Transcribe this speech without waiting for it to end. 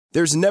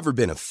There's never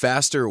been a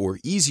faster or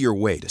easier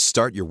way to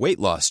start your weight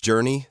loss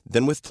journey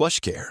than with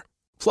PlushCare.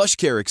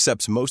 PlushCare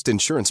accepts most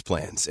insurance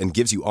plans and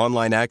gives you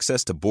online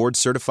access to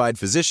board-certified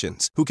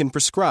physicians who can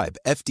prescribe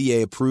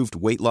FDA-approved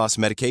weight loss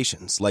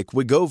medications like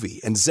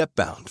Wegovy and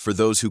Zepbound for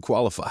those who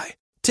qualify.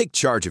 Take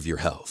charge of your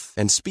health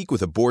and speak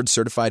with a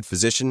board-certified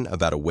physician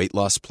about a weight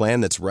loss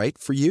plan that's right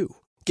for you.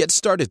 Get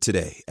started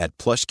today at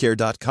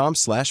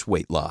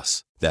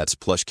plushcare.com/weight-loss. That's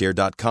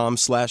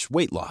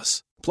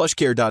plushcare.com/weight-loss.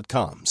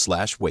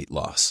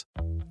 plushcare.com/weight-loss.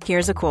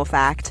 Here's a cool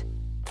fact.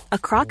 A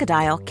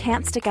crocodile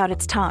can't stick out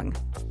its tongue.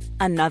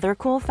 Another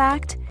cool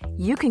fact,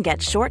 you can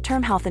get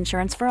short-term health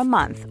insurance for a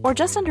month or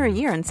just under a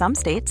year in some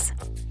states.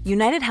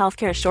 United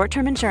Healthcare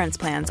short-term insurance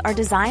plans are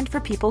designed for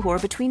people who are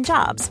between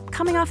jobs,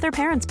 coming off their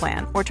parents'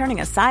 plan, or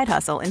turning a side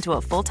hustle into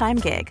a full-time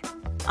gig.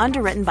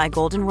 Underwritten by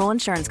Golden Rule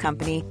Insurance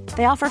Company,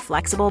 they offer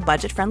flexible,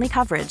 budget-friendly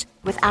coverage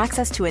with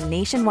access to a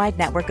nationwide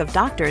network of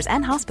doctors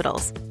and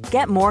hospitals.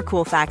 Get more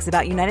cool facts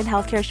about United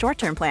Healthcare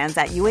short-term plans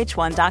at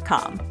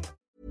uh1.com.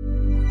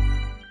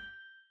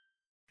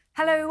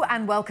 Hello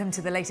and welcome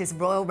to the latest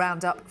Royal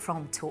Roundup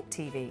from Talk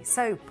TV.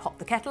 So pop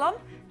the kettle on.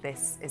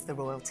 This is The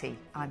Royalty.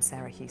 I'm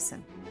Sarah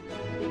Hewson.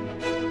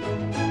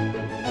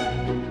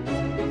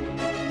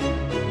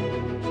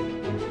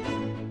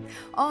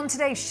 On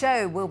today's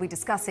show, we'll be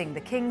discussing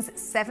the King's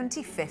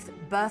 75th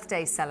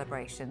birthday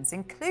celebrations,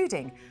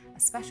 including a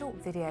special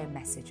video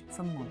message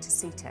from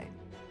Montecito.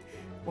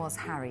 Was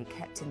Harry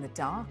kept in the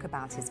dark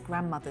about his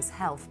grandmother's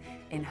health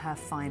in her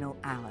final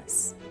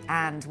hours?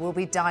 And we'll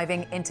be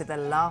diving into the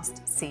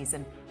last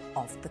season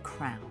of The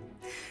Crown.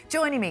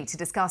 Joining me to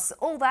discuss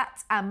all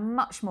that and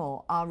much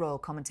more, our royal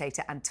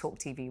commentator and Talk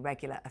TV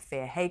regular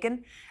Afia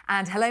Hagan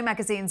and Hello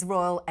Magazine's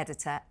royal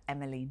editor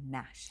Emily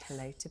Nash.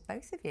 Hello to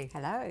both of you.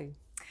 Hello.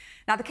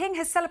 Now, the King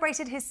has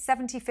celebrated his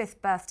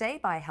 75th birthday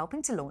by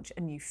helping to launch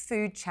a new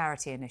food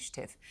charity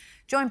initiative.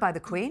 Joined by the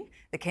Queen,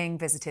 the King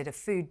visited a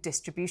food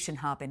distribution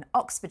hub in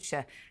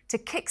Oxfordshire to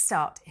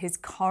kickstart his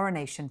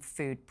Coronation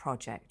Food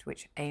Project,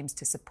 which aims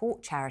to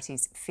support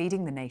charities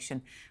feeding the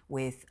nation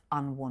with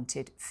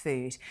unwanted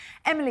food.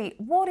 Emily,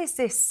 what is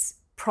this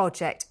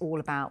project all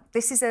about?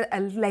 This is a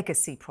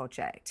legacy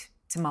project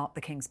to mark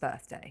the King's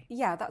birthday.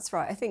 Yeah, that's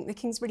right. I think the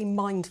King's really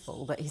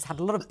mindful that he's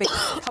had a lot of big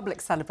public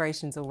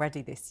celebrations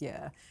already this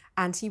year,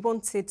 and he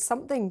wanted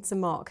something to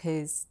mark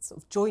his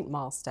sort of joint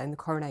milestone, the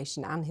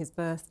coronation, and his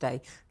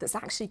birthday, that's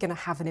actually going to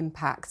have an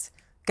impact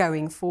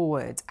going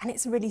forward. And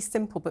it's a really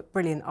simple but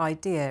brilliant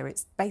idea.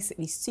 It's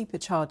basically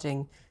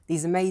supercharging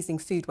these amazing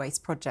food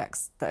waste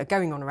projects that are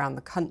going on around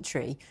the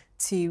country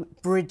to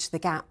bridge the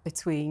gap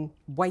between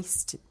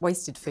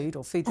wasted food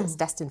or food that's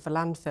destined for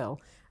landfill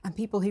and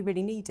people who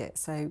really need it.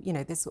 So, you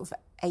know, there's sort of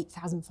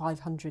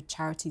 8,500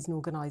 charities and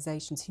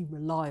organisations who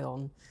rely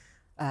on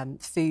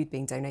food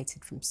being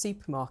donated from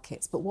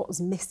supermarkets. But what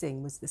was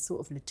missing was the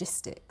sort of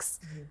logistics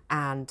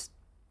and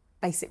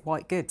basic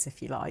white goods,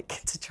 if you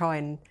like, to try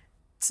and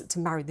to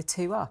marry the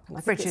two up. And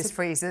I think fridges,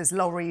 freezers,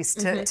 lorries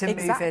to exactly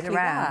move it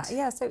around. That.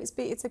 Yeah, so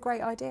it's a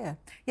great idea.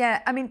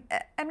 Yeah, I mean,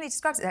 Emily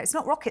describes it there. It's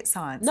not rocket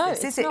science. No,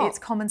 it's not. It's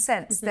common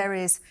sense. There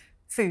is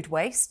food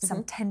waste,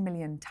 some 10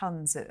 million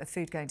tonnes of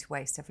food going to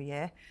waste every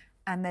year,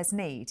 and there's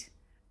need.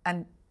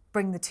 And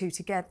bring the two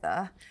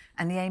together,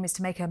 and the aim is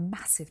to make a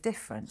massive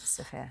difference,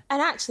 Sophia.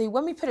 And actually,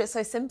 when we put it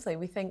so simply,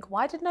 we think,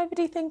 why did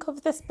nobody think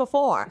of this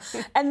before?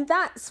 And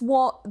that's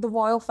what the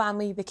royal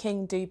family, the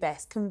King, do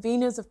best.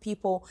 Conveners of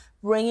people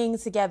bringing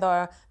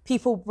together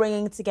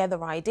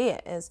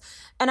ideas.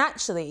 And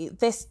actually,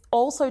 this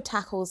also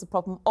tackles the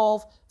problem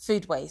of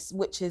food waste,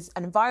 which is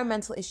an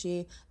environmental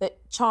issue that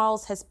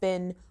Charles has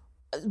been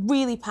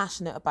really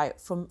passionate about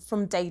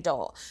from day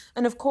dot.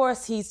 And of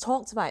course, he's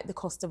talked about the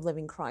cost of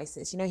living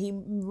crisis. You know, he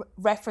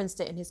referenced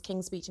it in his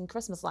King's speech in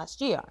Christmas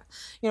last year,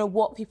 you know,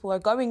 what people are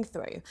going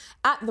through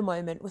at the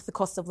moment with the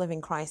cost of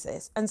living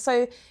crisis. And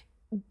so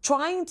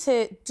trying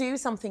to do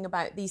something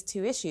about these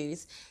two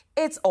issues,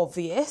 it's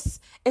obvious,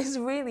 it's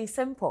really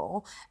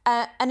simple,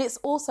 and it's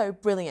also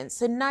brilliant.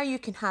 So now you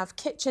can have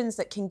kitchens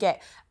that can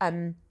get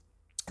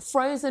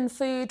frozen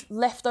food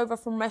left over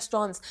from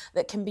restaurants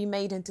that can be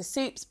made into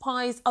soups,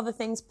 pies, other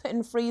things, put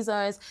in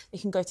freezers. They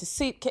can go to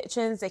soup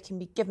kitchens. They can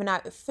be given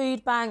out at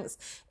food banks.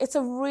 It's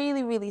a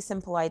really, really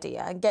simple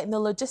idea, and getting the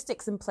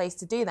logistics in place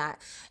to do that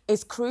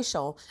is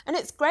crucial. And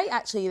it's great,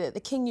 actually, that the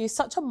King used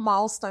such a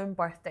milestone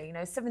birthday, you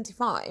know,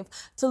 75,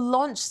 to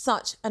launch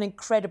such an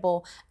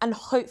incredible and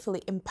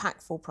hopefully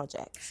impactful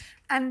project.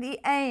 And the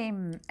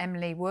aim,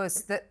 Emily,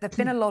 was that there've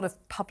been a lot of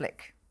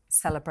public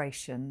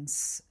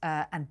celebrations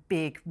and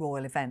big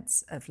royal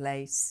events of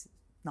late.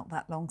 Not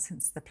that long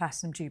since the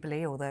Platinum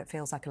Jubilee, although it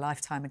feels like a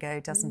lifetime ago,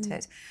 doesn't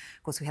it?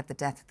 Of course, we had the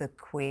death of the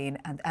Queen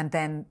and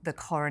then the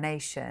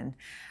coronation.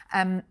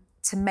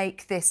 To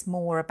make this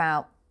more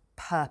about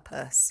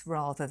purpose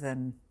rather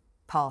than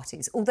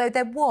parties. Although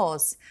there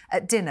was,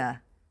 at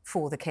dinner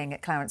for the King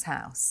at Clarence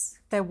House?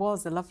 There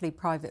was a lovely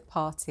private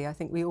party. I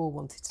think we all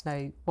wanted to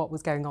know what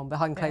was going on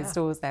behind closed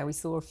doors there. We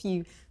saw a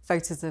few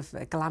photos of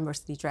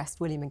glamorously dressed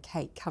William and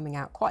Kate coming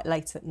out quite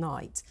late at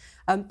night.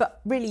 But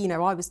really, you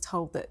know, I was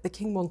told that the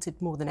King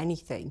wanted more than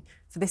anything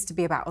for this to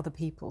be about other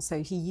people.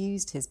 So he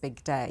used his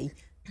big day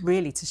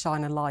really to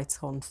shine a light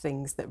on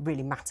things that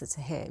really matter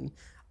to him.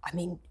 I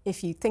mean,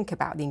 if you think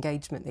about the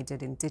engagement they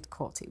did in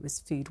Didcot, it was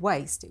food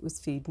waste, it was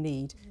food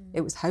need,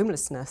 it was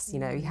homelessness. You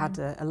know, he had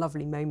a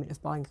lovely moment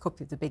of buying a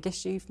copy of The Big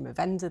Issue from a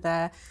vendor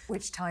there.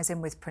 Which ties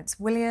in with Prince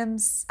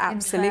William's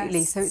Absolutely.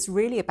 interests. So it's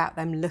really about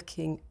them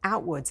looking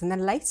outwards. And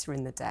then later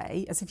in the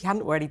day, as if he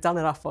hadn't already done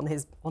enough on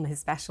his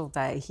special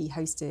day, he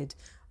hosted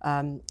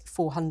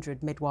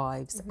 400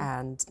 midwives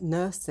and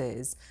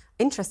nurses,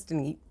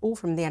 interestingly, all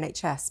from the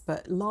NHS,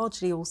 but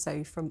largely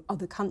also from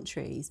other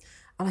countries.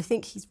 And I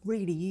think he's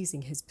really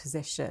using his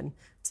position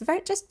to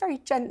very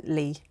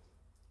gently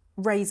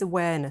raise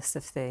awareness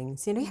of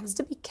things. You know, he has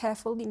to be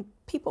careful. You know,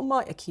 people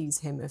might accuse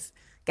him of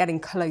getting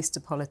close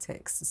to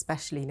politics,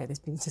 especially, you know, there's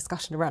been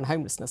discussion around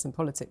homelessness and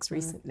politics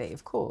recently,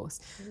 of course.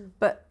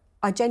 But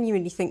I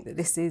genuinely think that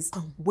this is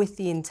with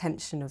the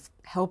intention of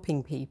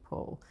helping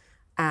people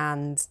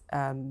and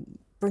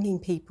bringing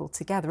people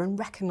together and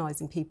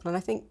recognising people. And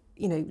I think,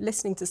 you know,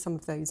 listening to some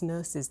of those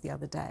nurses the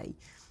other day,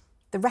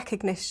 the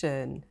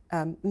recognition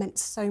meant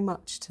so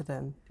much to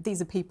them. These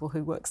are people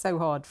who work so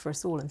hard for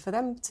us all, and for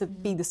them to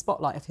be the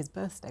spotlight of his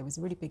birthday was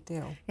a really big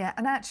deal. Yeah,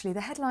 and actually the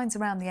headlines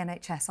around the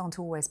NHS aren't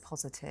always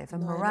positive,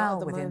 and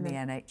morale within the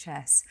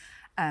NHS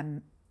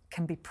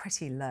can be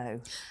pretty low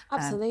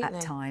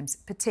at times,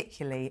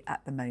 particularly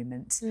at the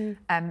moment.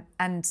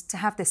 And to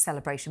have this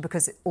celebration,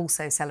 because it's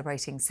also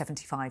celebrating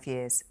 75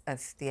 years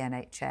of the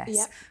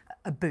NHS,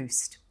 a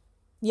boost.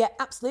 Yeah,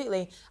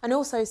 absolutely. And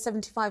also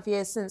 75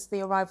 years since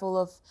the arrival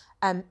of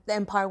the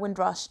Empire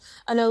Windrush.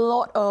 And a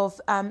lot of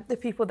the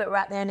people that were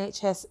at the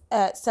NHS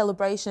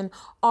celebration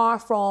are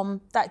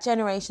from that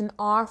generation,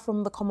 are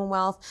from the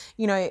Commonwealth.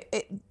 You know,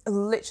 it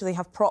literally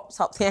have props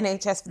up the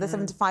NHS for the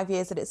 75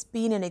 years that it's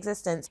been in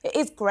existence. It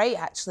is great,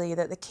 actually,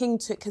 that the King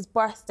took his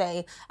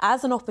birthday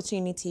as an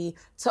opportunity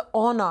to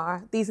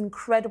honour these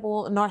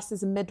incredible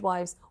nurses and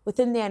midwives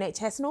within the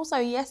NHS. And also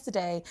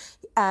yesterday,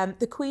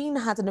 the Queen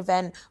had an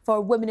event for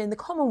women in the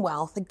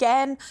Commonwealth,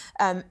 again,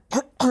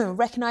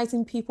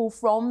 recognising people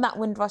from that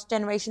Windrush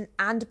generation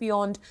and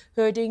beyond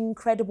who are doing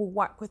incredible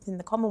work within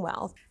the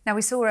Commonwealth. Now,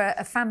 we saw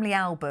a family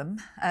album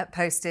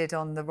posted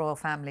on the Royal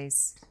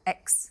Family's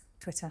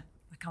Twitter,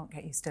 I can't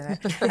get used to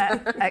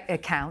it,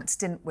 account,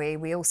 didn't we?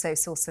 We also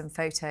saw some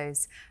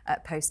photos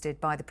posted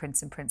by the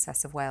Prince and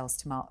Princess of Wales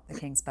to mark the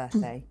King's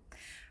birthday.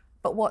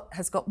 But what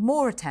has got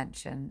more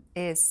attention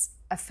is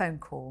a phone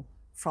call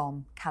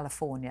from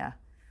California,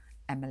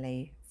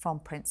 Emily, from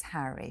Prince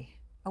Harry.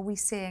 Are we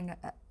seeing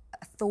a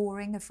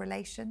thawing of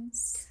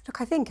relations? Look,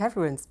 I think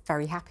everyone's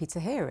very happy to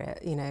hear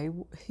it. You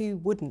know, who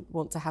wouldn't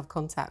want to have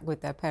contact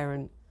with their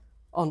parent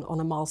on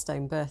a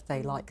milestone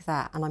birthday like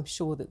that? And I'm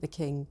sure that the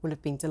King will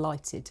have been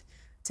delighted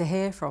to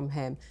hear from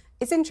him.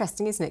 It's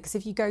interesting, isn't it? Because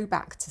if you go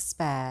back to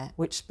Spare,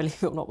 which,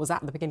 believe it or not, was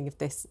at the beginning of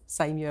this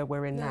same year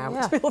we're in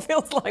now, which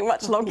feels like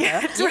much longer.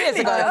 It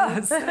really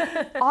does.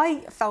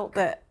 I felt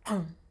that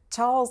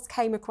Charles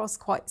came across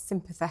quite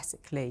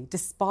sympathetically,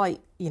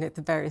 despite, you know,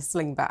 the various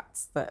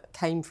slingbats that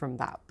came from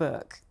that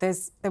book. There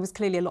was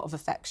clearly a lot of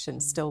affection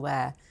still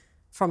there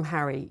from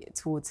Harry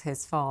towards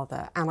his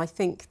father. And I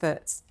think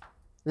that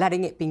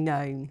letting it be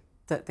known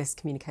that this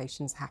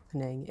communication's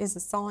happening is a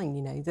sign,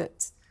 you know,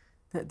 that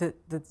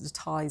the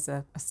ties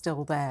are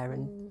still there.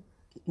 And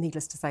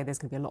needless to say, there's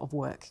going to be a lot of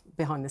work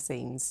behind the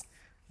scenes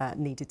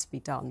needed to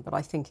be done, but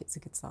I think it's a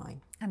good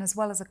sign. And as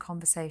well as a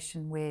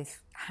conversation with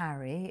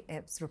Harry,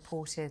 it was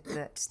reported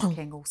that the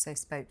King also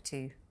spoke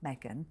to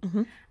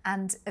Meghan,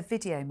 and a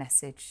video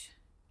message,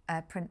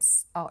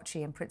 Prince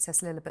Archie and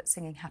Princess Lilibet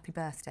singing happy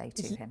birthday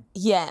to him.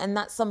 Yeah, and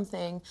that's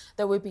something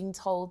that we're being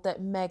told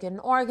that Meghan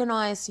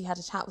organised. She had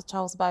a chat with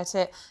Charles about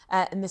it,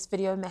 and this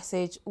video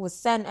message was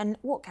sent. And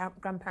what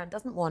grandparent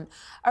doesn't want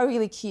a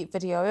really cute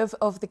video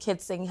of the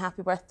kids singing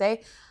happy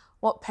birthday?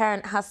 What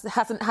parent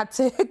hasn't had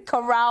to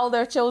corral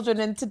their children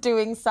into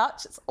doing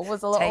such? It's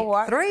always a lot of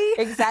work. 3.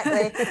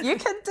 Exactly. You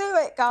can do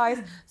it,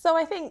 guys. So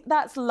I think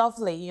that's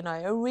lovely, you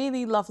know, a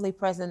really lovely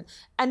present.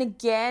 And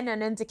again,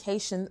 an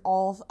indication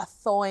of a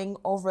thawing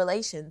of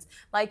relations.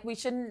 Like, we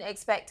shouldn't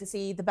expect to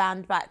see the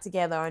band back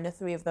together and the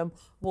three of them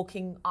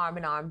walking arm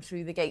in arm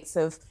through the gates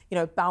of, you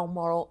know,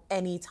 Balmoral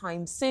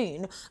anytime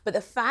soon. But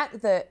the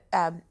fact that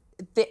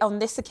on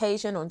this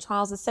occasion, on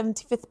Charles's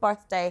 75th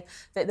birthday,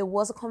 that there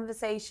was a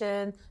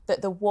conversation, that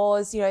there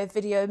was, you know, a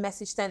video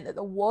message sent, that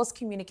there was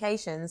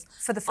communications.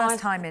 For the first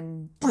time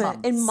in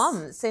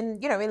months. In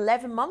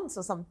 11 months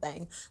or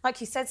something. Like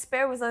you said,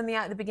 Spare was only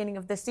out at the beginning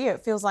of this year.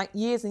 It feels like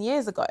years and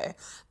years ago.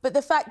 But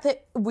the fact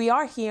that we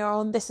are here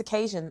on this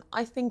occasion,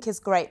 I think is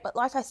great. But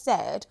like I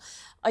said,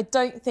 I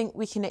don't think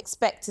we can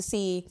expect to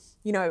see,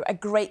 you know, a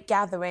great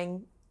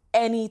gathering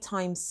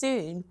anytime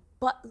soon.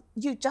 But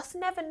you just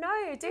never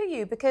know, do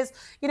you? Because,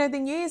 you know, the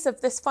news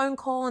of this phone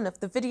call and of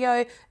the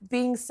video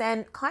being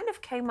sent kind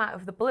of came out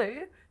of the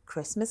blue.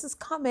 Christmas is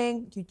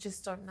coming. You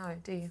just don't know,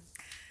 do you?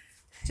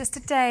 Just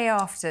a day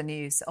after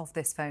news of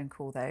this phone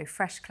call, though,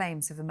 fresh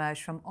claims have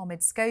emerged from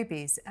Omid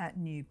Scobie's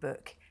new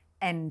book,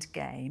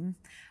 Endgame.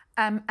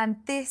 And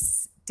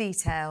this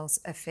details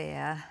a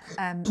fear,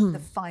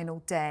 the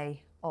final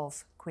day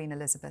of Queen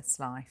Elizabeth's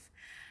life,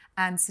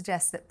 and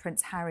suggests that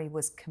Prince Harry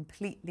was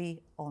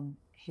completely on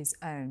his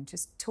own.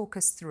 Just talk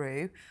us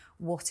through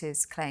what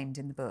is claimed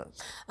in the book.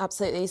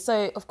 Absolutely.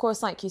 So, of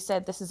course, like you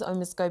said, this is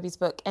Omid Scobie's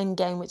book,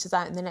 Endgame, which is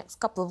out in the next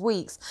couple of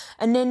weeks.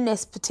 And in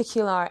this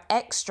particular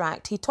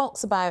extract, he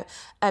talks about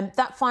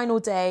that final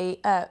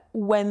day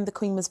when the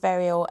Queen was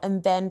very ill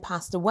and then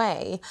passed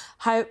away,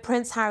 how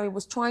Prince Harry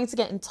was trying to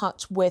get in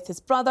touch with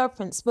his brother,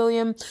 Prince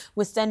William,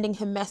 was sending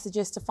him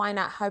messages to find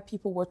out how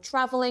people were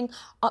travelling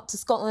up to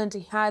Scotland.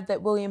 He heard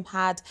that William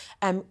had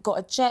got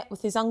a jet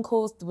with his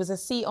uncles. There was a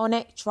seat on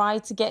it.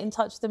 Tried to get in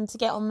touch with them to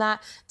get on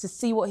that, to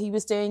see what he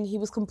was doing. He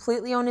was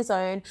completely on his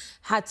own,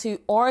 had to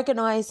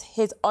organise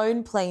his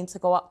own plane to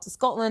go up to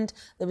Scotland.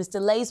 There was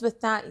delays with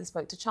that. He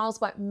spoke to Charles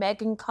about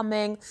Meghan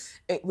coming.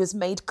 It was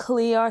made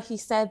clear, he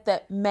said,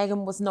 that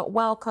Meghan was not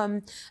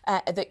welcome,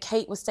 that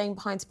Kate was staying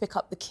behind to pick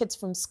up the kids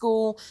from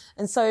school.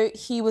 And so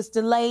he was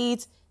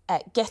delayed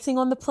getting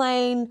on the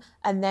plane,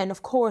 and then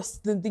of course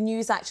the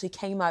news actually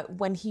came out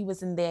when he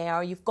was in the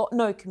air. You've got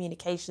no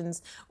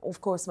communications,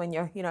 of course, when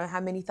you're, you know, how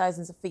many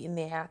thousands of feet in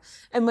the air.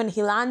 And when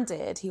he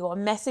landed, he got a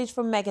message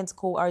from Meghan to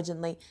call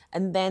urgently,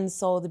 and then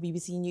saw the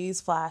BBC News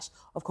flash,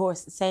 of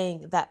course,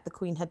 saying that the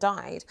Queen had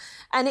died.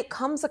 And it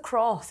comes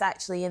across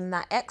actually in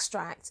that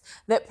extract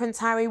that Prince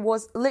Harry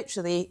was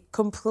literally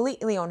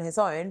completely on his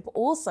own, but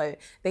also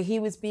that he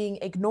was being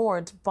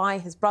ignored by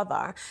his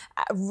brother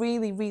at a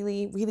really,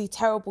 really, really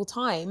terrible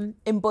time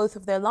in both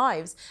of their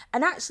lives.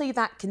 And actually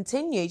that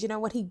continued. You know,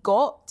 when he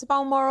got to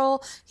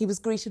Balmoral, he was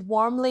greeted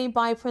warmly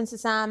by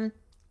Princess Anne.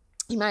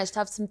 He managed to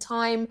have some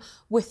time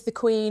with the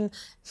Queen.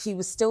 He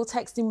was still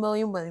texting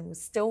William. William was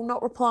still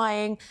not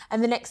replying.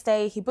 And the next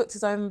day he booked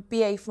his own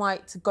BA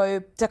flight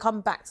to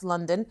come back to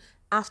London.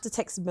 After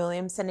texting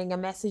William, sending a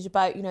message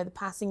about, you know, the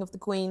passing of the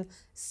Queen,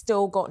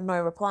 still got no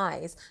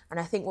replies. And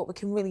I think what we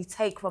can really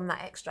take from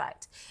that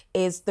extract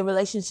is the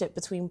relationship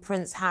between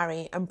Prince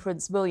Harry and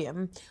Prince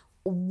William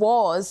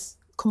was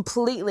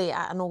completely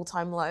at an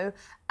all-time low,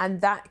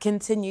 and that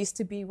continues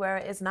to be where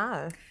it is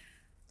now.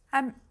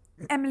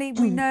 Emily,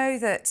 we know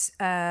that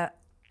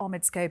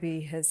Omid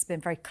Scobie has been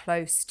very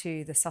close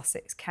to the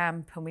Sussex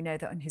camp, and we know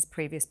that in his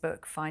previous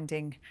book,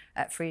 Finding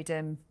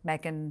Freedom,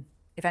 Meghan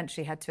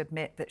eventually had to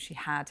admit that she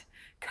had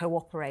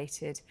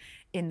cooperated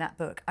in that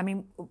book. I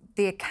mean,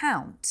 the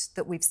account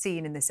that we've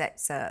seen in this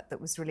excerpt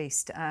that was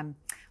released on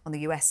the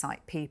US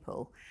site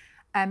People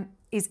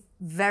is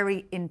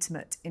very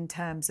intimate in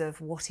terms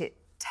of what it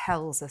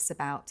tells us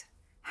about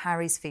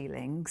Harry's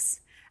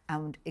feelings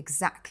and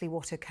exactly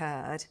what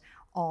occurred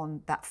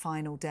on that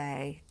final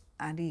day,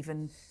 and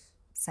even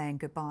saying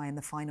goodbye in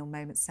the final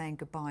moments, saying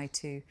goodbye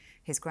to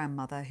his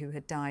grandmother who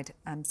had died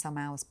some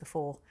hours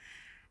before.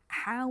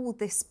 How will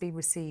this be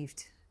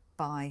received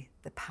by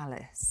the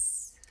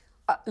palace?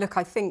 Look,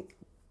 I think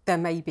there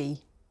may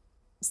be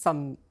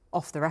some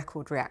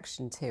off-the-record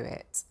reaction to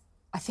it.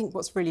 I think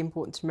what's really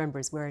important to remember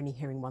is we're only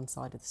hearing one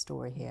side of the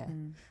story here.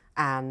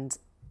 And,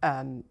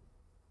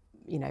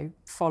 you know,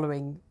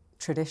 following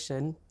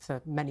tradition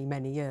for many,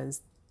 many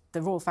years,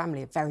 the royal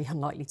family are very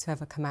unlikely to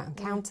ever come out and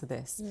counter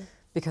this,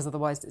 because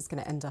otherwise it's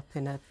going to end up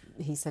in a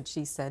he said,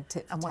 she said,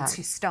 tit-for-tat. And once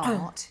you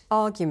start...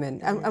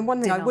 argument. And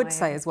one thing I would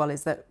say as well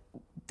is that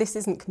this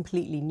isn't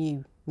completely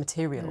new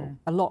material.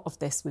 A lot of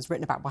this was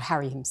written about by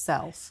Harry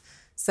himself.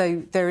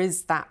 So there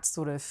is that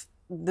sort of...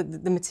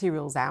 The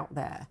material's out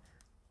there.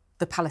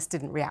 The palace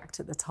didn't react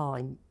at the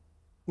time,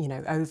 you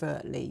know,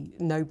 overtly.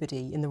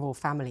 Nobody in the royal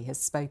family has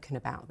spoken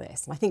about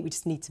this. And I think we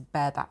just need to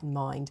bear that in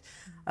mind.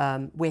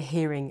 We're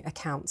hearing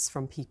accounts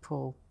from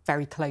people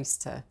very close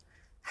to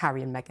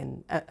Harry and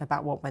Meghan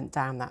about what went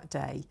down that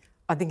day.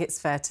 I think it's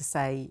fair to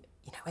say,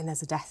 you know, when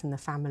there's a death in the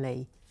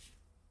family,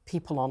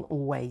 people aren't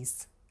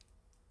always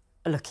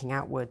looking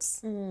outwards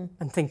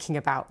and thinking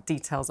about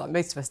details. Like,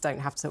 most of us don't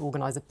have to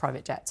organise a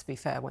private jet, to be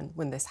fair,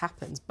 when this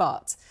happens.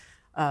 But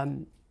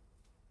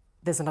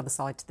there's another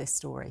side to this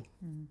story.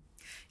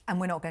 And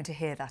we're not going to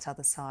hear that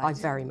other side. I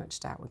very much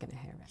doubt we're going to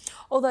hear it.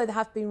 Although there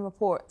have been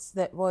reports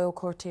that royal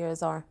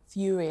courtiers are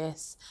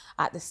furious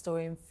at this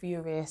story and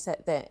furious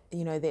at the,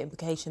 you know, the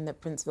implication that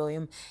Prince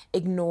William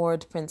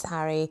ignored Prince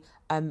Harry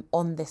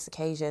on this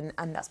occasion,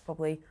 and that's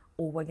probably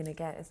all we're going to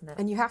get, isn't it?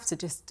 And you have to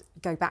just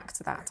go back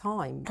to that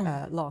time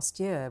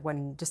last year,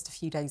 when just a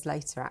few days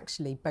later,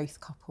 actually, both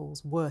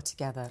couples were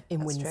together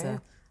in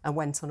Windsor and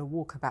went on a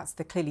walkabout. So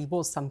there clearly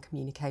was some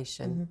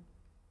communication.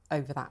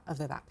 Over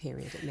that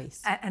period, at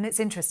least. And it's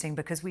interesting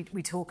because we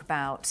talk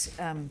about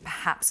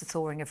perhaps a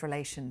thawing of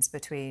relations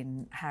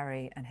between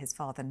Harry and his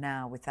father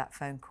now with that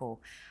phone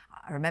call.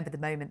 I remember the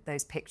moment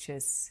those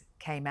pictures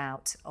came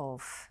out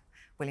of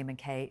William and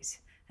Kate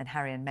and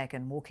Harry and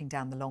Meghan walking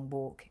down the Long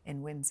Walk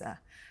in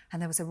Windsor.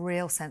 And there was a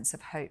real sense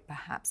of hope.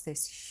 Perhaps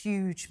this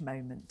huge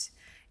moment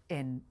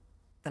in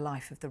the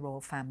life of the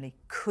royal family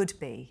could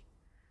be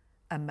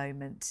a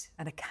moment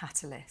and a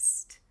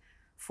catalyst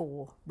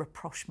for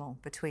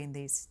rapprochement between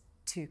these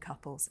two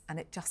couples. And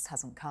it just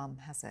hasn't come,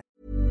 has it?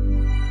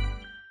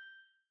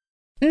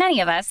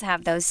 Many of us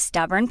have those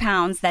stubborn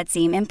pounds that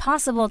seem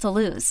impossible to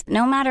lose,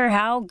 no matter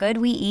how good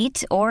we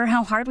eat or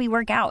how hard we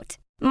work out.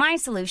 My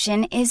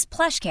solution is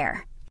PlushCare.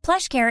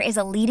 PlushCare is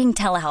a leading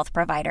telehealth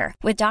provider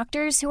with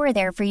doctors who are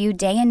there for you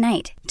day and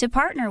night to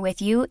partner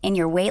with you in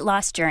your weight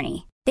loss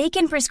journey. They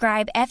can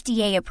prescribe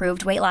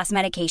FDA-approved weight loss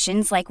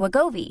medications like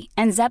Wegovy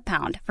and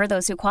Zepbound for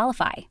those who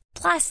qualify.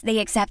 Plus, they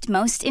accept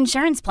most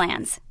insurance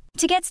plans.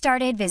 To get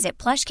started, visit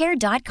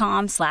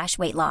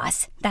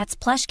plushcare.com/weightloss. That's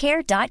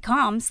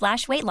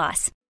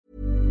plushcare.com/weightloss.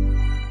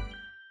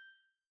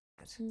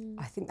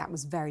 I think that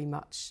was very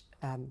much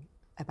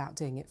about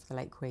doing it for the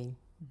late Queen.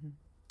 Mm-hmm.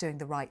 Doing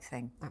the right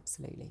thing.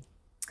 Absolutely.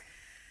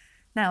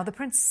 Now, the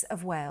Prince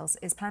of Wales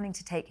is planning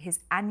to take his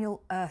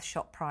annual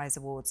Earthshot Prize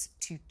Awards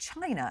to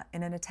China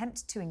in an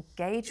attempt to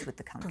engage with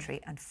the country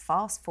and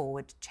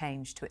fast-forward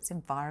change to its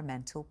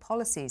environmental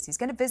policies. He's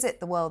going to visit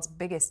the world's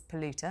biggest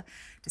polluter,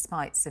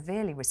 despite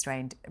severely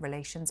restrained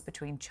relations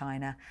between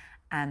China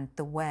and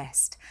the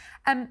West.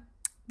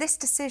 This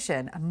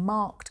decision, a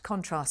marked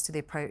contrast to the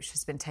approach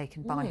has been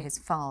taken by his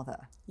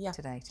father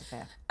today,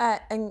 Tafir.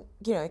 And,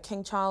 you know,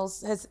 King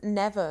Charles has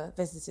never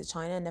visited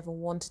China, never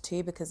wanted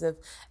to because of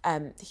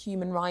the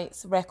human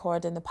rights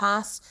record in the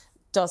past,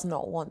 does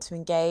not want to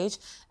engage.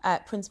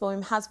 Prince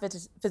William has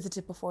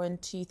visited before in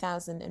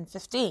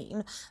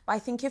 2015. But I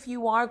think if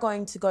you are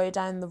going to go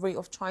down the route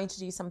of trying to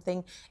do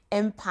something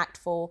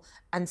impactful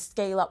and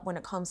scale up when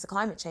it comes to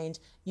climate change,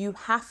 you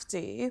have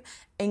to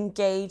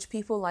engage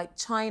people like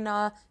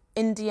China,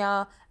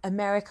 India,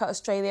 America,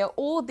 Australia,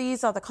 all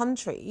these other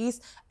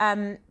countries,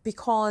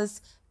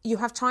 because you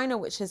have China,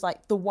 which is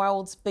like the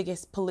world's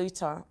biggest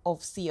polluter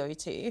of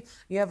CO2.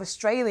 You have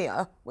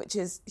Australia, which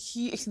is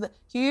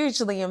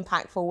hugely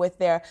impactful with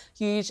their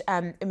huge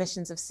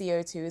emissions of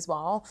CO2 as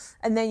well.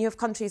 And then you have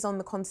countries on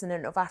the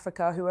continent of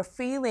Africa who are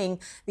feeling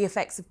the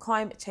effects of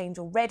climate change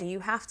already.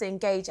 You have to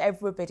engage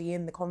everybody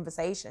in the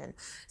conversation.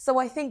 So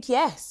I think,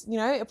 yes, you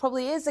know, it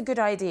probably is a good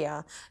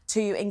idea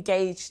to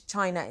engage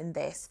China in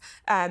this.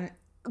 But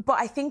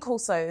I think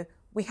also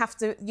we have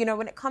to, you know,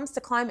 when it comes to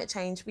climate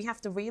change, we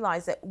have to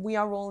realise that we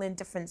are all in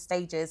different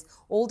stages.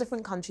 All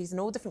different countries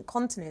and all different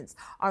continents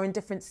are in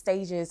different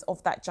stages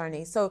of that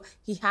journey. So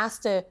he has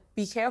to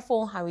be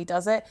careful how he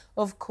does it.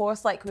 Of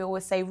course, like we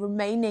always say,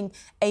 remaining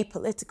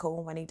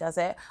apolitical when he does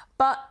it.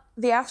 But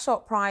the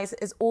Earthshot Prize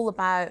is all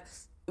about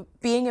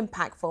being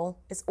impactful.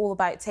 It's all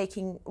about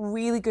taking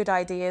really good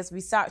ideas,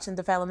 research and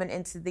development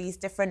into these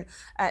different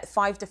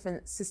 5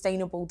 different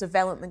sustainable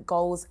development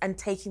goals and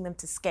taking them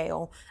to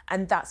scale.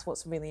 And that's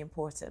what's really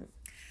important.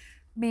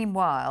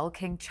 Meanwhile,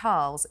 King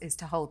Charles is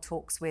to hold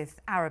talks with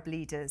Arab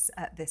leaders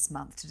this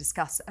month to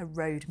discuss a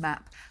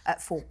roadmap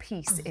for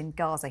peace in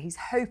Gaza. He's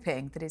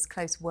hoping that his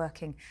close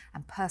working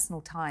and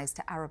personal ties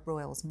to Arab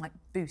royals might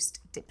boost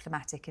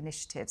diplomatic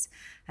initiatives,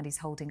 and he's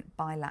holding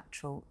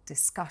bilateral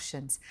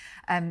discussions.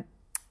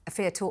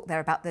 Afia talked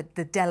there about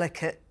the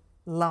delicate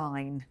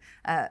line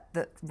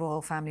that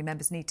royal family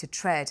members need to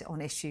tread on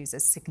issues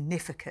as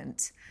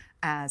significant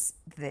as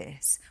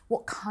this.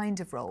 What kind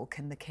of role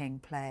can the king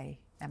play,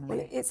 Emily?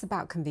 Well, it's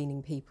about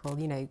convening people.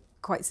 You know,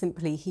 quite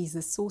simply, he's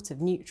a sort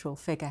of neutral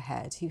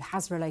figurehead who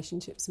has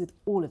relationships with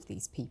all of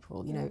these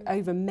people. You know,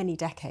 over many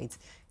decades,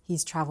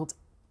 he's travelled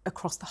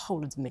across the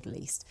whole of the Middle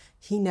East.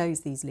 He knows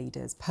these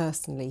leaders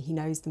personally. He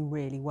knows them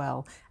really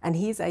well. And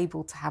he is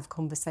able to have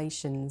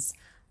conversations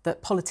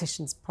that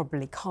politicians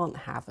probably can't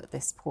have at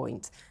this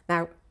point.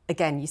 Now,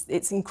 again,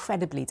 it's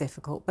incredibly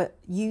difficult, but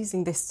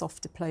using this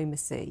soft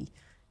diplomacy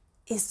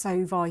is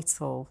so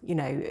vital. You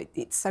know,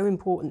 it's so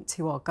important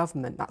to our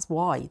government. That's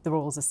why the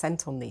royals are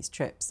sent on these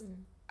trips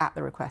at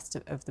the request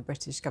of the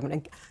British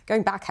government. And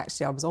going back,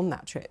 actually, I was on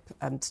that trip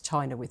to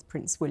China with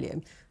Prince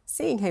William.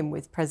 Seeing him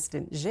with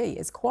President Xi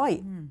is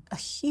quite a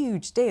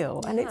huge deal.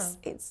 Yeah. And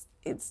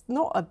it's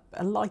not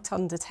a light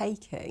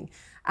undertaking.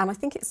 And I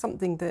think it's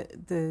something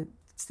that the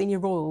senior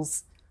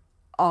royals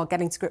are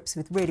getting to grips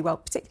with really well,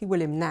 particularly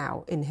William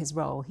now in his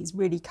role. He's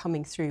really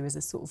coming through as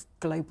a sort of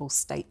global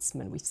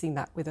statesman. We've seen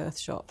that with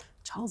Earthshot.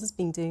 Charles has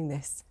been doing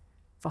this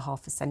for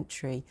half a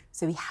century,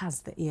 so he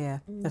has the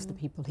ear of the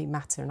people who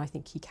matter, and I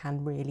think he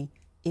can really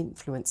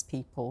influence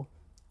people,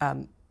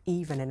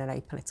 even in an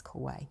apolitical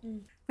way.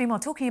 Meanwhile,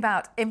 talking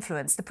about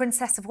influence, the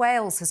Princess of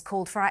Wales has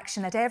called for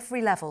action at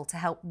every level to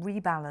help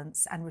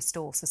rebalance and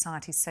restore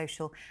society's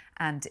social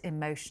and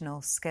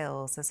emotional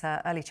skills, as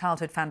her Early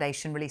Childhood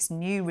Foundation released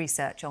new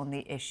research on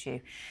the issue.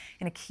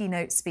 In a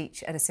keynote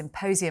speech at a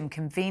symposium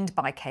convened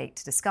by Kate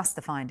to discuss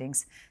the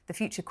findings, the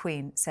future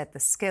Queen said the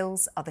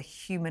skills are the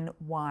human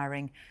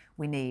wiring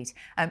we need.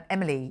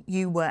 Emily,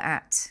 you were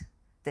at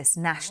this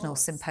national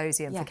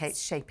symposium for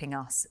Kate's Shaping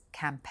Us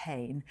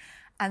campaign,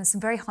 and some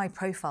very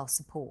high-profile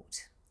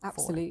support.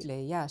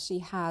 Absolutely, yeah. She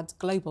had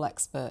global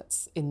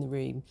experts in the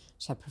room.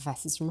 She had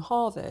professors from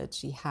Harvard.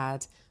 She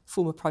had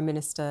former Prime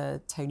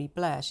Minister Tony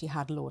Blair. She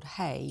had Lord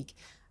Haig.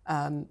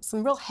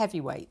 Some real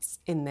heavyweights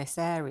in this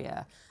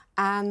area.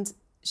 And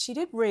she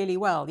did really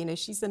well. You know,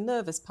 she's a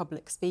nervous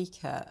public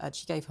speaker.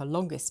 She gave her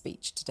longest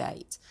speech to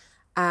date.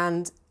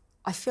 And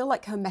I feel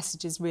like her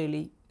message is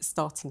really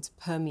starting to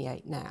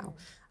permeate now.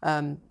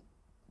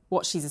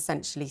 What she's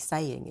essentially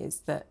saying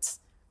is that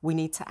we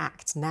need to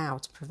act now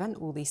to prevent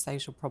all these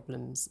social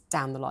problems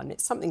down the line.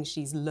 It's something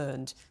she's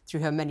learned through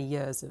her many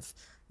years of,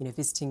 you know,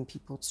 visiting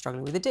people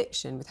struggling with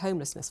addiction, with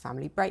homelessness,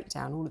 family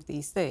breakdown, all of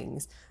these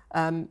things.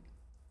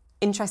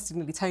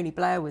 Interestingly, Tony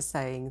Blair was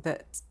saying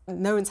that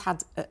no one's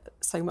had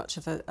so much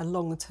of a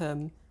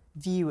long-term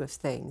view of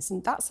things,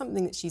 and that's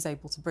something that she's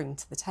able to bring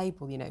to the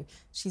table. You know,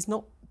 she's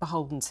not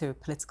beholden to a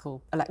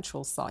political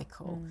electoral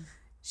cycle.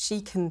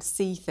 She can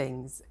see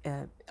things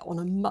on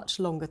a much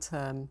longer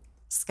term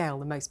scale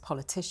than most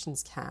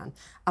politicians can.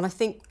 And I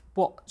think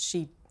what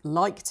she'd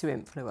like to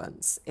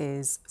influence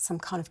is some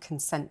kind of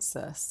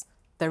consensus.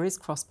 There is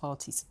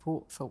cross-party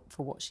support for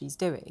what she's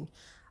doing,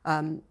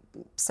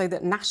 so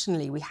that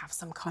nationally we have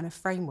some kind of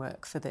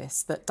framework for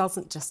this that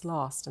doesn't just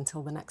last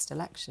until the next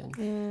election.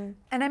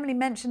 And Emily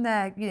mentioned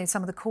there, you know,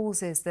 some of the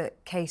causes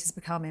that Kate has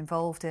become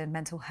involved in: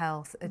 mental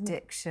health,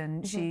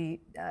 addiction. She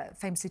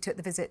famously took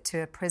the visit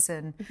to a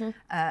prison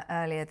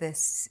earlier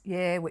this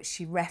year, which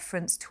she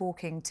referenced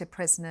talking to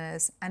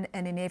prisoners, and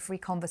in every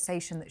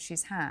conversation that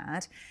she's had,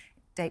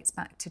 it dates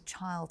back to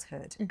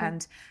childhood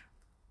and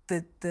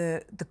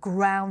the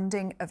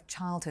grounding of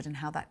childhood and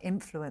how that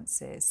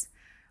influences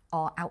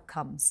our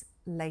outcomes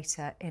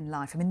later in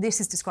life. I mean, this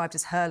is described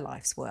as her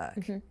life's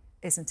work,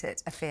 isn't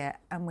it, Afia?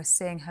 And we're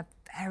seeing her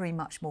very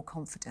much more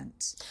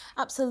confident.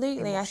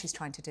 Absolutely. In what she's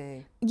trying to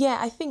do. Yeah,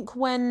 I think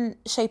when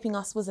Shaping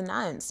Us was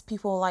announced,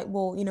 people were like,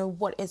 well, you know,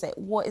 what is it?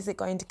 What is it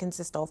going to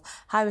consist of?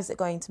 How is it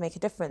going to make a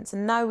difference?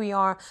 And now we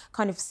are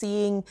kind of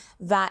seeing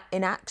that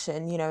in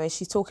action, you know, as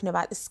she's talking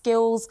about the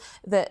skills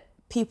that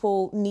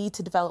people need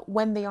to develop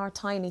when they are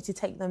tiny to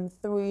take them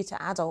through to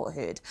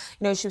adulthood.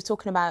 You know, she was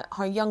talking about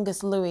her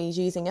youngest Louis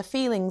using a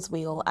feelings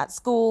wheel at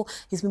school.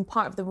 He's been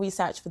part of the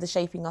research for the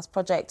Shaping Us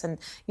project, and,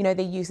 you know,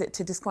 they use it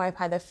to describe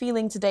how they're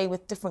feeling today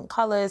with different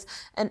colours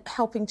and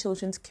helping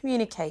children to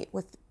communicate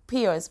with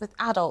peers, with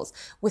adults,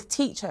 with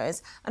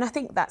teachers. And I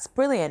think that's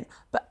brilliant.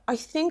 But I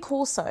think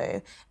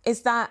also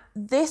is that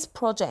this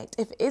project,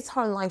 if it's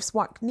her life's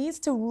work, needs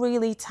to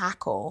really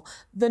tackle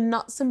the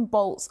nuts and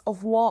bolts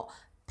of what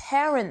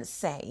parents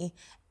say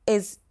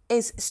is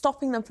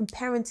stopping them from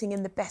parenting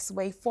in the best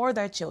way for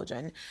their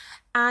children.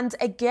 And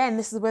again,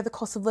 this is where the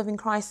cost of living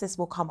crisis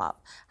will come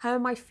up. How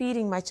am I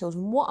feeding my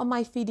children? What am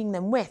I feeding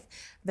them with?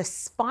 The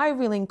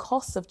spiralling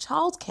costs of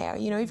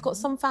childcare. You know, you've got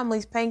some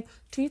families paying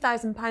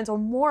 £2,000 or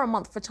more a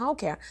month for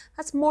childcare.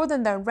 That's more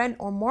than their rent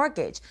or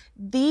mortgage.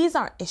 These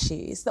are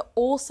issues that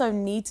also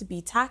need to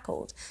be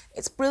tackled.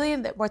 It's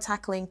brilliant that we're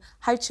tackling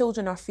how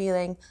children are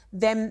feeling,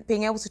 them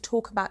being able to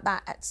talk about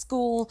that at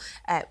school,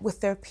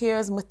 with their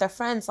peers and with their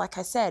friends, like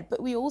I said,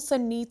 but we also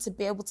need to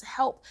be able to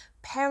help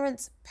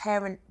parents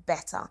parent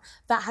better.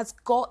 That has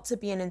got to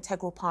be an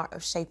integral part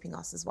of Shaping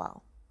Us as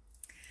well.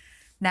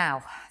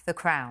 Now, The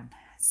Crown.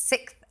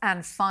 6th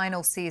and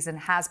final season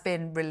has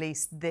been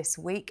released this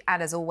week,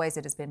 and as always,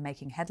 it has been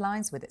making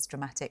headlines with its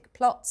dramatic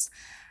plots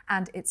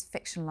and its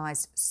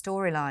fictionalised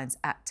storylines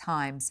at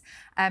times.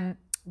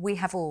 We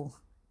have all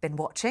been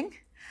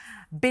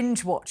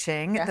binge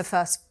watching the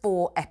first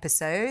 4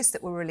 episodes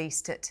that were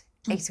released at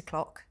 8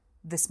 o'clock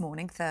this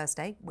morning,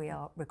 Thursday. We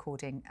are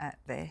recording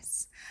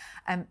this.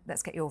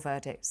 Let's get your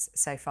verdicts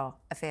so far.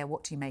 Afia,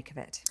 what do you make of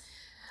it?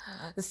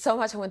 There's so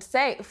much I want to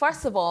say.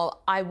 First of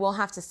all, I will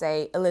have to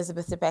say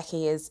Elizabeth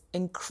Debicki is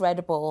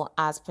incredible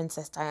as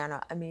Princess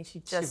Diana. I mean,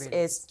 she really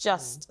is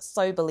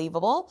so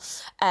believable.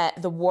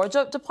 The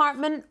wardrobe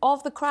department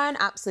of The Crown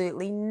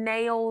absolutely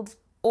nailed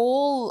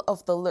all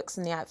of the looks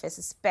and the outfits,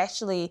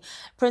 especially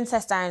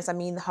Princess Diana's. I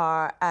mean,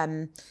 her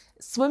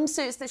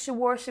swimsuits that she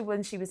wore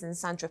when she was in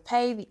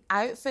Saint-Tropez, the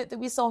outfit that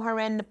we saw her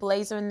in, the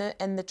blazer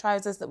and the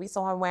trousers that we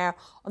saw her wear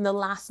on the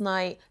last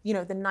night, you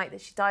know, the night that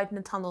she died in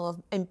the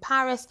tunnel in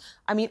Paris.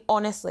 I mean,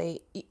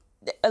 honestly,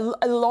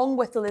 along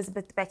with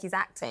Elizabeth Debicki's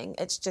acting,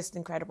 it's just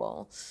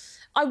incredible.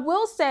 I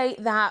will say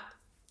that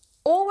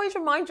always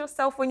remind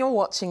yourself when you're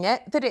watching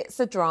it that it's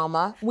a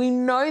drama. We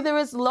know there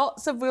is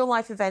lots of real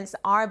life events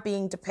that are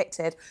being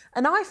depicted.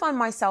 And I find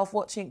myself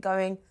watching it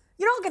going,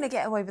 you're not going to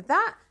get away with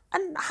that.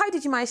 And how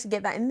did you manage to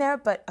get that in there?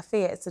 But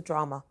Afia, it's a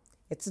drama.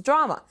 It's a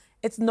drama.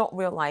 It's not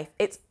real life.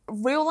 It's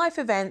real life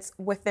events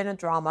within a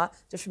drama.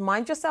 Just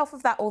remind yourself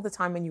of that all the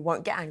time and you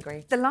won't get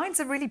angry. The lines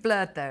are really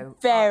blurred though,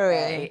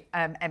 very,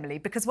 aren't they, Emily?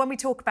 Because when we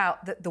talk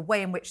about the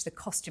way in which the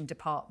costume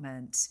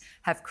department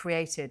have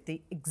created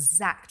the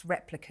exact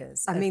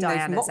replicas of Diana's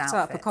they've mocked outfits.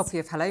 up a copy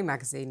of Hello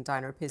magazine.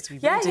 Diana appears to be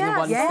reading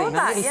one thing.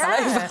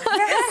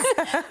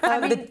 I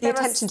mean, the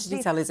attention to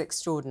detail is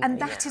extraordinary. And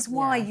that is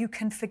why you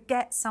can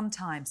forget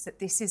sometimes that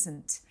this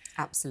isn't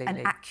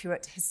absolutely an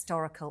accurate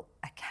historical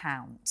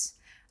account.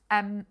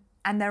 And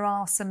there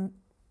are some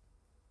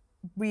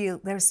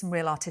there is some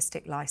real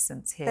artistic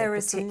licence here, There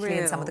is particularly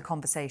in some of the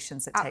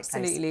conversations that take place.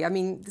 Absolutely. I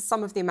mean,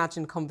 some of the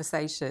imagined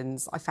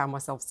conversations I found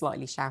myself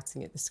slightly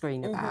shouting at the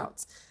screen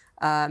about.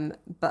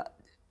 But,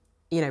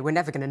 you know, we're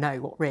never going to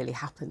know what really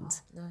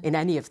happened in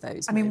any of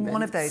those I mean, moments.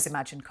 one of those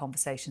imagined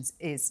conversations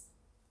is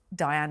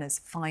Diana's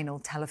final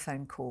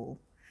telephone call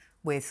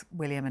with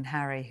William and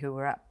Harry, who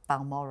were at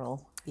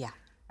Balmoral. Yeah.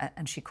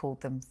 And she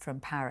called them from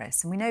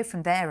Paris. And we know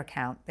from their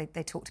account,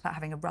 they talked about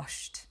having a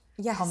rushed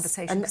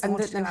conversation.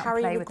 And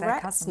Harry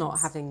regrets not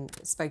having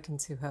spoken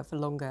to her for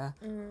longer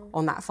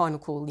on that final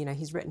call. You know,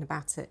 he's written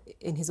about it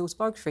in his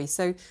autobiography.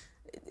 So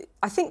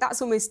I think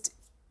that's almost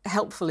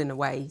helpful in a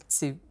way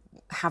to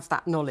have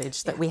that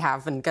knowledge that we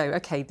have and go,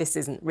 OK, this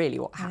isn't really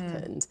what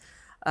happened.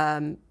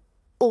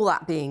 All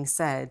that being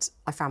said,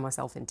 I found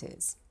myself in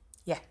tears.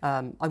 Yeah,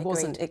 I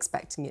wasn't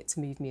expecting it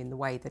to move me in the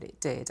way that it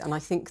did. And I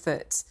think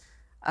that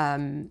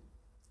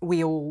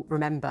we all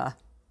remember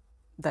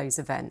those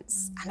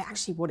events. And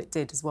actually what it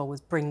did as well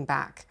was bring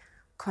back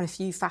quite a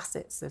few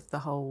facets of the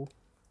whole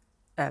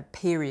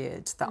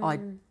period that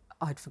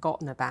I'd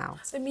forgotten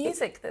about. The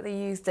music that they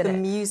used in it. The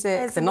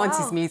music, the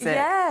 90s music,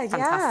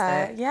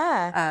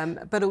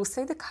 fantastic. But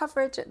also the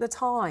coverage at the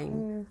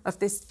time of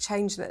this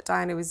change that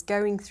Diana was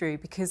going through,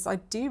 because I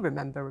do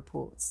remember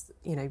reports,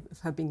 you know,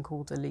 of her being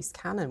called a loose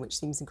cannon, which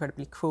seems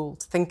incredibly cruel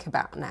to think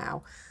about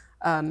now.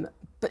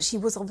 But she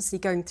was obviously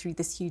going through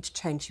this huge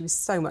change. She was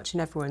so much in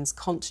everyone's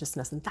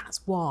consciousness, and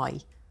that's why,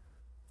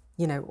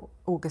 you know,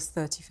 August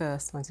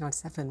 31st,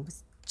 1997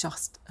 was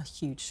just a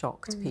huge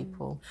shock to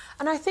people.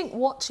 And I think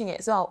watching it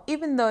as well,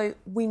 even though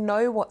we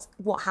know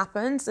what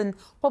happens, and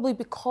probably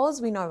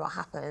because we know what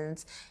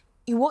happens,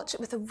 you watch it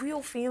with a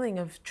real feeling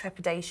of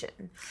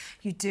trepidation.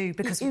 You do,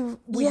 because we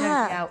know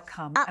the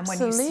outcome.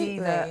 Absolutely.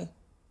 And when you see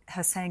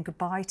her saying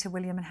goodbye to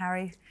William and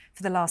Harry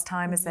for the last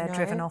time as they're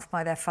driven off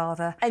by their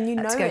father and you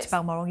know to go to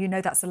Balmoral, you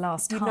know that's the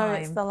last time. You know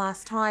it's the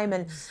last time.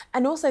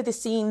 And also the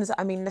scenes,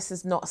 I mean, this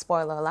is not a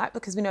spoiler alert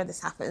because we know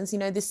this happens, you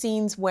know, the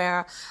scenes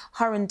where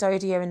her and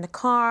Dodie are in the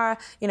car,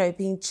 you know,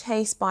 being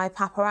chased by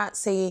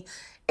paparazzi,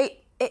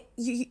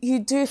 you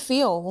do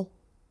feel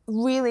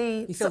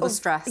really... You feel the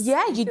stress.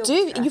 Yeah, you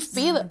do. You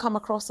feel it come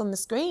across on the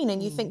screen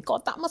and you think,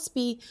 God, that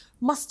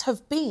must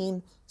have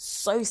been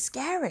so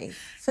scary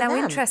for them.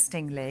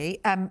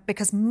 Interestingly,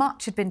 because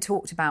much had been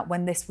talked about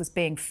when this was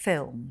being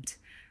filmed,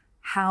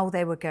 how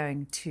they were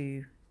going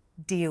to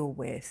deal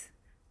with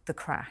the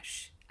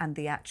crash and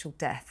the actual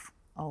death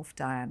of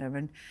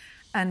Diana.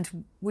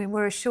 And we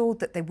were assured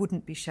that they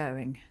wouldn't be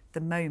showing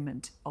the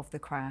moment of the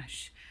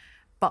crash,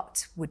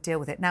 but would deal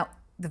with it. Now,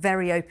 the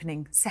very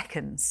opening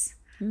seconds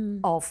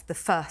of the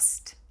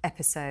first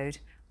episode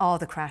are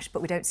the crash,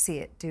 but we don't see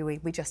it, do we?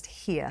 We just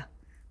hear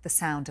the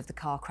sound of the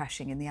car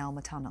crashing in the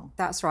Alma Tunnel.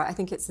 That's right. I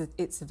think it's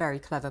a very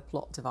clever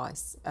plot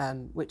device,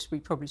 which we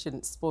probably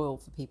shouldn't spoil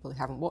for people who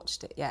haven't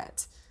watched it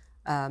yet.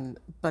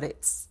 But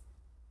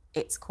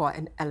it's quite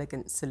an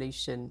elegant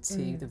solution to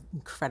the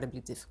incredibly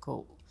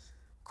difficult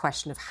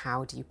question of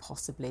how do you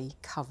possibly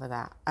cover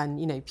that. And,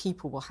 you know,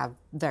 people will have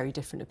very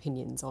different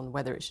opinions on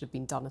whether it should have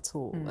been done at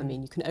all. I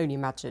mean, you can only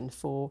imagine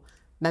for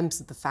members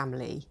of the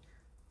family,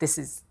 this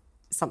is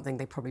something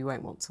they probably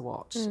won't want to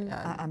watch.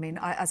 I mean,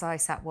 as I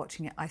sat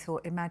watching it, I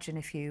thought, imagine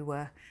if you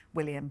were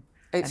William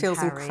It feels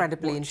Harry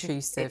incredibly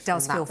intrusive. It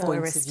does feel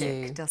point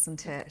voyeuristic,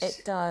 doesn't it?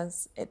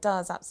 It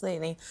does,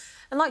 absolutely.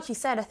 And like you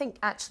said, I think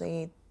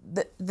actually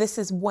that this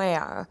is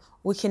where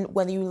we can,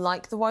 whether you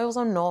like the royals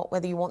or not,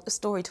 whether you want the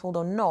story told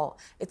or not,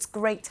 it's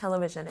great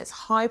television, it's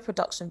high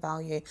production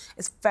value,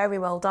 it's very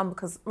well done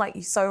because, like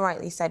you so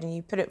rightly said, and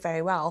you put it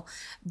very well,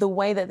 the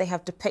way that they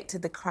have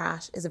depicted the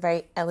crash is a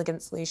very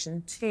elegant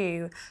solution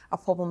to a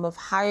problem of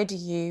how do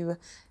you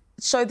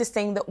show this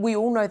thing that we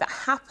all know that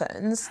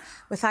happens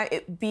without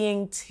it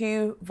being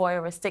too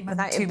voyeuristic,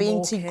 without it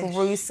being too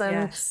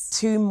gruesome,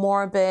 too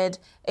morbid.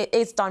 It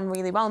is done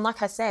really well. And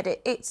like I said,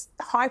 it's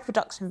high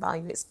production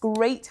value. It's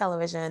great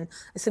television.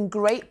 There's some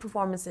great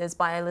performances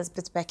by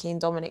Elizabeth Becky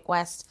and Dominic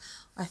West.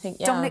 I think,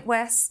 Dominic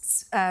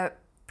West's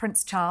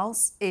Prince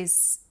Charles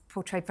is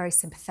portrayed very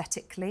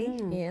sympathetically.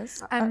 He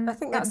is. I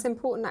think that's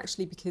important,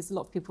 actually, because a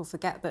lot of people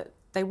forget that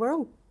they were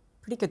on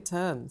pretty good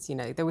terms, you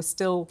know. There was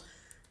still...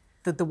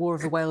 The War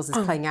of the Wales is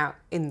playing out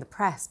in the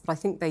press, but I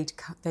think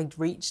they'd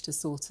reached a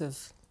sort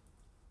of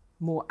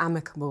more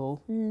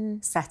amicable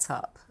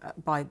setup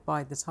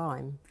by the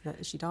time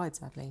that she died,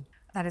 sadly.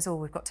 That is all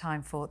we've got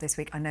time for this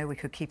week. I know we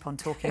could keep on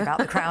talking about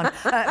The Crown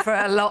for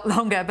a lot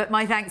longer, but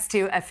my thanks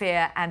to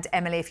Afia and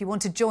Emily. If you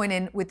want to join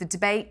in with the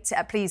debate,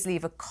 please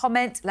leave a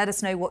comment. Let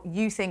us know what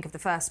you think of the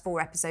first 4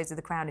 episodes of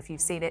The Crown if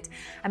you've seen it.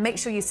 And make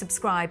sure you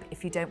subscribe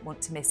if you don't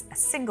want to miss a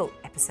single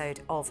episode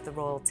of The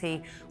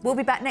Royalty. We'll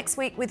be back next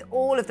week with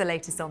all of the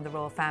latest on the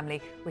royal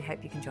family. We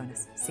hope you can join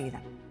us. See you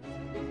then.